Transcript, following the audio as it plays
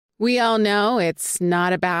We all know it's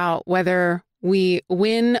not about whether we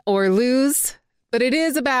win or lose, but it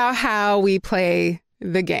is about how we play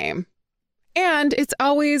the game. And it's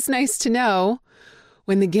always nice to know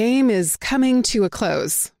when the game is coming to a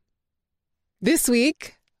close. This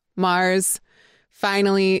week, Mars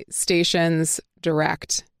finally stations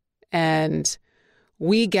direct, and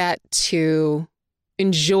we get to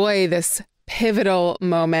enjoy this pivotal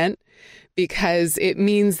moment because it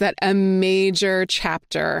means that a major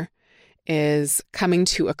chapter is coming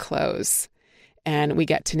to a close. And we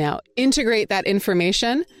get to now integrate that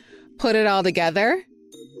information, put it all together,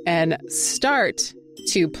 and start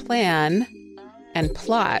to plan and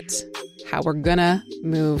plot how we're gonna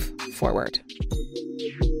move forward.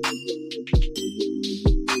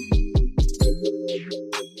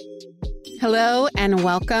 Hello and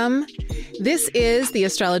welcome. This is the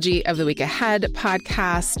Astrology of the Week Ahead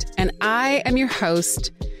podcast, and I am your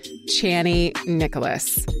host, Chani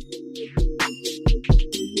Nicholas.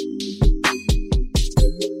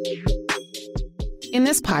 In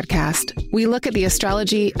this podcast, we look at the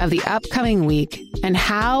astrology of the upcoming week and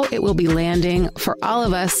how it will be landing for all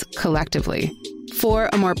of us collectively. For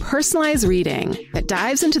a more personalized reading that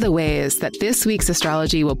dives into the ways that this week's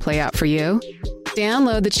astrology will play out for you,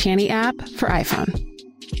 download the Chani app for iPhone.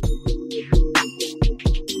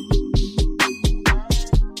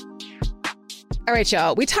 All right,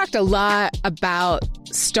 y'all, we talked a lot about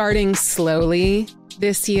starting slowly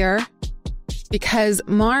this year because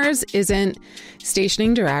Mars isn't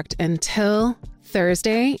stationing direct until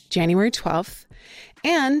Thursday, January 12th,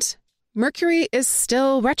 and Mercury is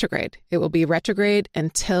still retrograde. It will be retrograde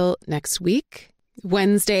until next week.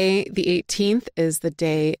 Wednesday, the 18th, is the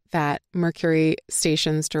day that Mercury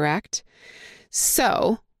stations direct.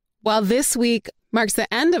 So while this week marks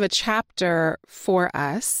the end of a chapter for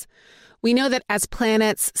us, we know that as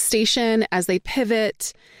planets station, as they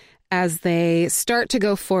pivot, as they start to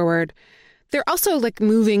go forward, they're also like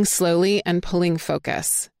moving slowly and pulling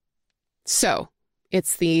focus. So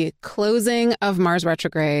it's the closing of Mars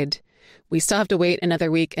retrograde. We still have to wait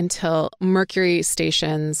another week until Mercury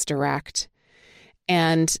stations direct.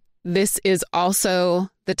 And this is also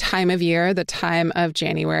the time of year, the time of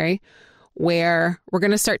January, where we're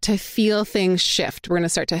going to start to feel things shift. We're going to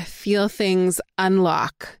start to feel things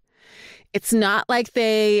unlock. It's not like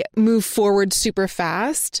they move forward super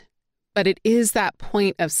fast, but it is that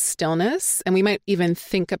point of stillness. And we might even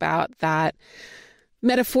think about that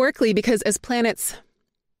metaphorically because as planets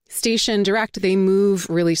station direct, they move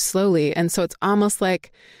really slowly. And so it's almost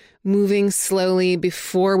like moving slowly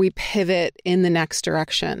before we pivot in the next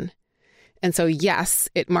direction. And so, yes,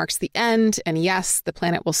 it marks the end. And yes, the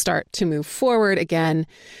planet will start to move forward again.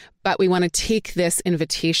 But we want to take this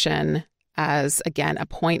invitation as, again, a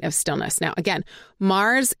point of stillness. Now, again,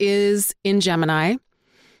 Mars is in Gemini.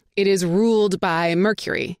 It is ruled by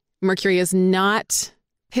Mercury. Mercury is not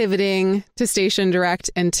pivoting to station direct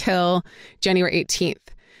until January 18th.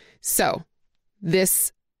 So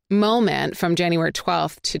this moment from January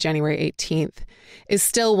 12th to January 18th is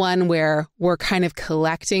still one where we're kind of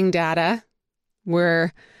collecting data.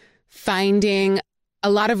 We're finding a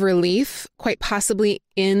lot of relief, quite possibly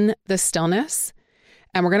in the stillness.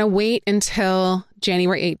 And we're going to wait until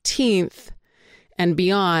January 18th and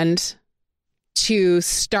beyond to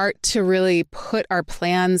start to really put our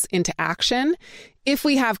plans into action if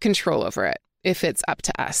we have control over it, if it's up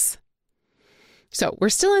to us. So we're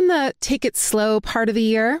still in the take it slow part of the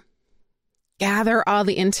year. Gather all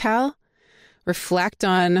the intel. Reflect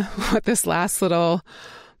on what this last little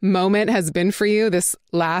moment has been for you, this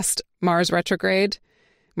last Mars retrograde.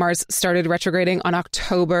 Mars started retrograding on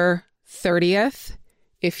October 30th.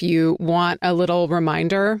 If you want a little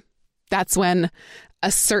reminder, that's when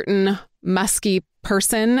a certain musky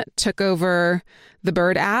person took over the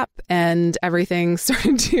Bird app and everything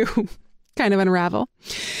started to kind of unravel.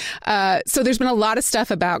 So there's been a lot of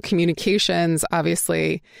stuff about communications.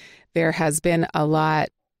 Obviously, there has been a lot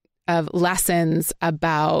of lessons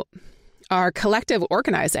about our collective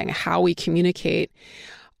organizing, how we communicate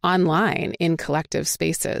online in collective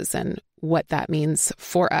spaces and what that means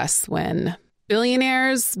for us when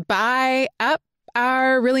billionaires buy up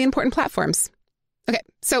our really important platforms. Okay,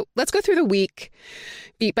 so let's go through the week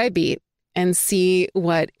beat by beat and see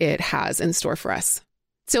what it has in store for us.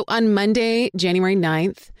 So on Monday, January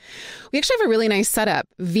 9th, we actually have a really nice setup.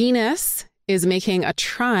 Venus is making a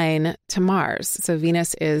trine to Mars. So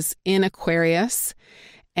Venus is in Aquarius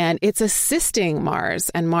and it's assisting Mars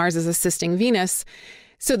and Mars is assisting Venus.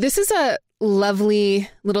 So this is a lovely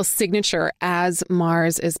little signature as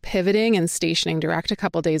Mars is pivoting and stationing direct a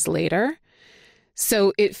couple days later.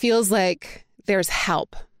 So it feels like there's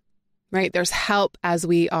help. right? There's help as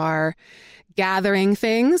we are gathering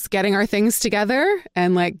things, getting our things together,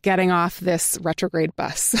 and like getting off this retrograde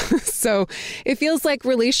bus. So it feels like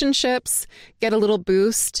relationships get a little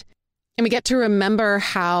boost, and we get to remember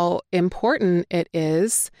how important it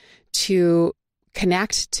is to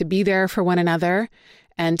connect, to be there for one another,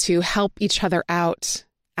 and to help each other out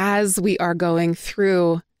as we are going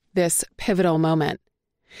through this pivotal moment.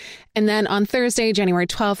 And then on Thursday, January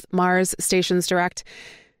 12th, Mars stations direct.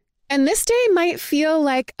 And this day might feel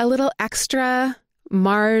like a little extra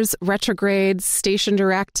Mars retrograde station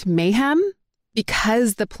direct mayhem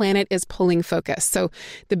because the planet is pulling focus. So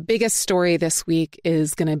the biggest story this week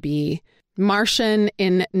is going to be Martian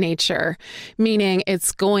in nature, meaning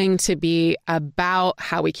it's going to be about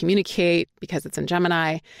how we communicate because it's in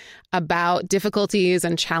Gemini, about difficulties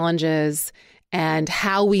and challenges and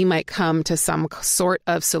how we might come to some sort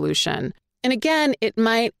of solution. And again, it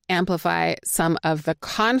might amplify some of the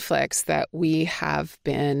conflicts that we have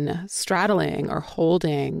been straddling or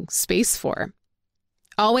holding space for.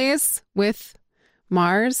 Always with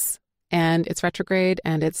Mars and its retrograde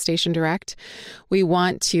and its station direct, we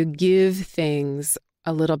want to give things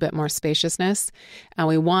a little bit more spaciousness, and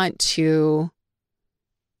we want to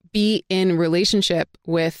be in relationship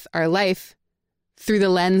with our life through the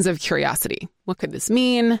lens of curiosity. What could this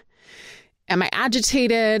mean? Am I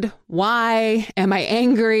agitated? Why? Am I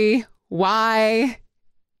angry? Why?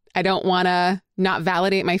 I don't want to not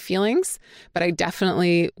validate my feelings, but I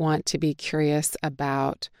definitely want to be curious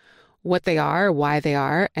about what they are, why they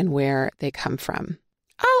are, and where they come from.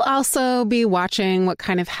 I'll also be watching what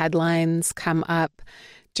kind of headlines come up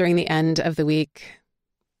during the end of the week,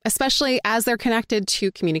 especially as they're connected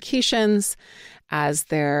to communications, as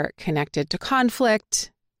they're connected to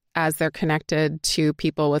conflict, as they're connected to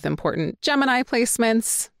people with important Gemini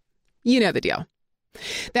placements. You know the deal.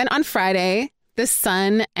 Then on Friday, the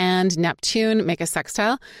Sun and Neptune make a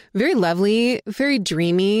sextile. Very lovely, very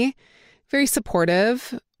dreamy, very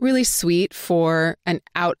supportive, really sweet for an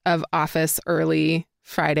out of office early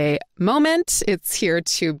Friday moment. It's here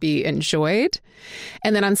to be enjoyed.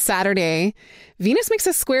 And then on Saturday, Venus makes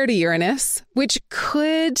a square to Uranus, which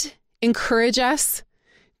could encourage us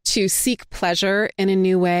to seek pleasure in a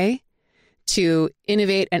new way, to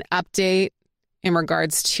innovate and update in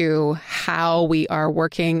regards to how we are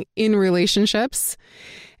working in relationships.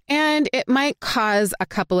 And it might cause a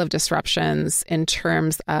couple of disruptions in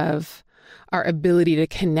terms of our ability to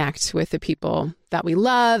connect with the people that we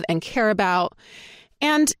love and care about.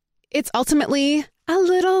 And it's ultimately a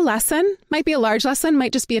little lesson, might be a large lesson,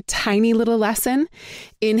 might just be a tiny little lesson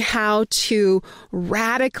in how to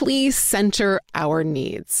radically center our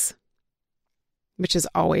needs, which is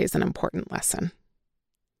always an important lesson.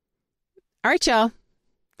 All right, y'all,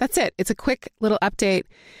 that's it. It's a quick little update.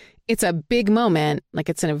 It's a big moment, like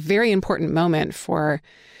it's a very important moment for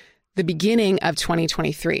the beginning of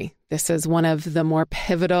 2023. This is one of the more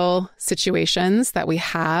pivotal situations that we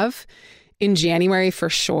have in January for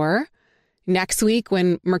sure. Next week,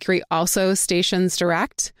 when Mercury also stations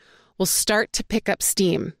direct, we'll start to pick up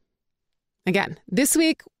steam. Again, this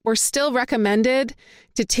week, we're still recommended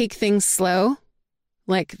to take things slow.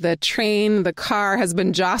 Like the train, the car has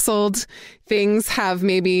been jostled. Things have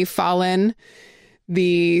maybe fallen.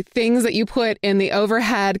 The things that you put in the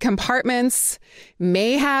overhead compartments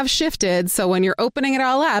may have shifted. So when you're opening it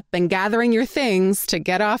all up and gathering your things to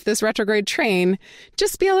get off this retrograde train,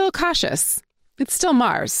 just be a little cautious. It's still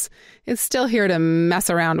Mars. It's still here to mess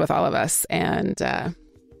around with all of us and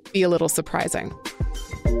be a little surprising.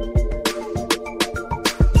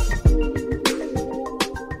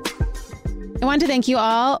 I want to thank you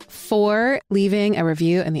all for leaving a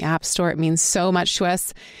review in the App Store. It means so much to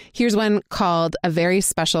us. Here's one called A Very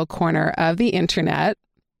Special Corner of the Internet.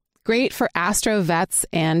 Great for astro vets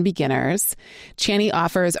and beginners. Chani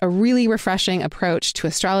offers a really refreshing approach to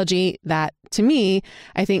astrology that, to me,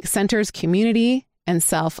 I think centers community and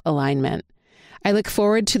self-alignment. I look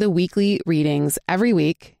forward to the weekly readings every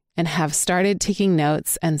week and have started taking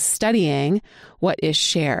notes and studying what is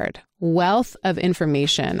shared. Wealth of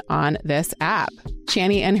information on this app.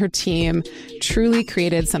 Chani and her team truly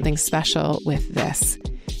created something special with this.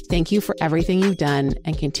 Thank you for everything you've done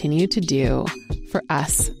and continue to do for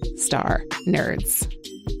us star nerds.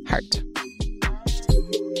 Heart.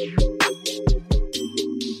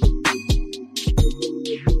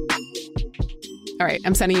 All right,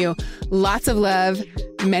 I'm sending you lots of love,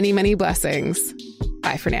 many, many blessings.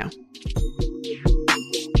 Bye for now.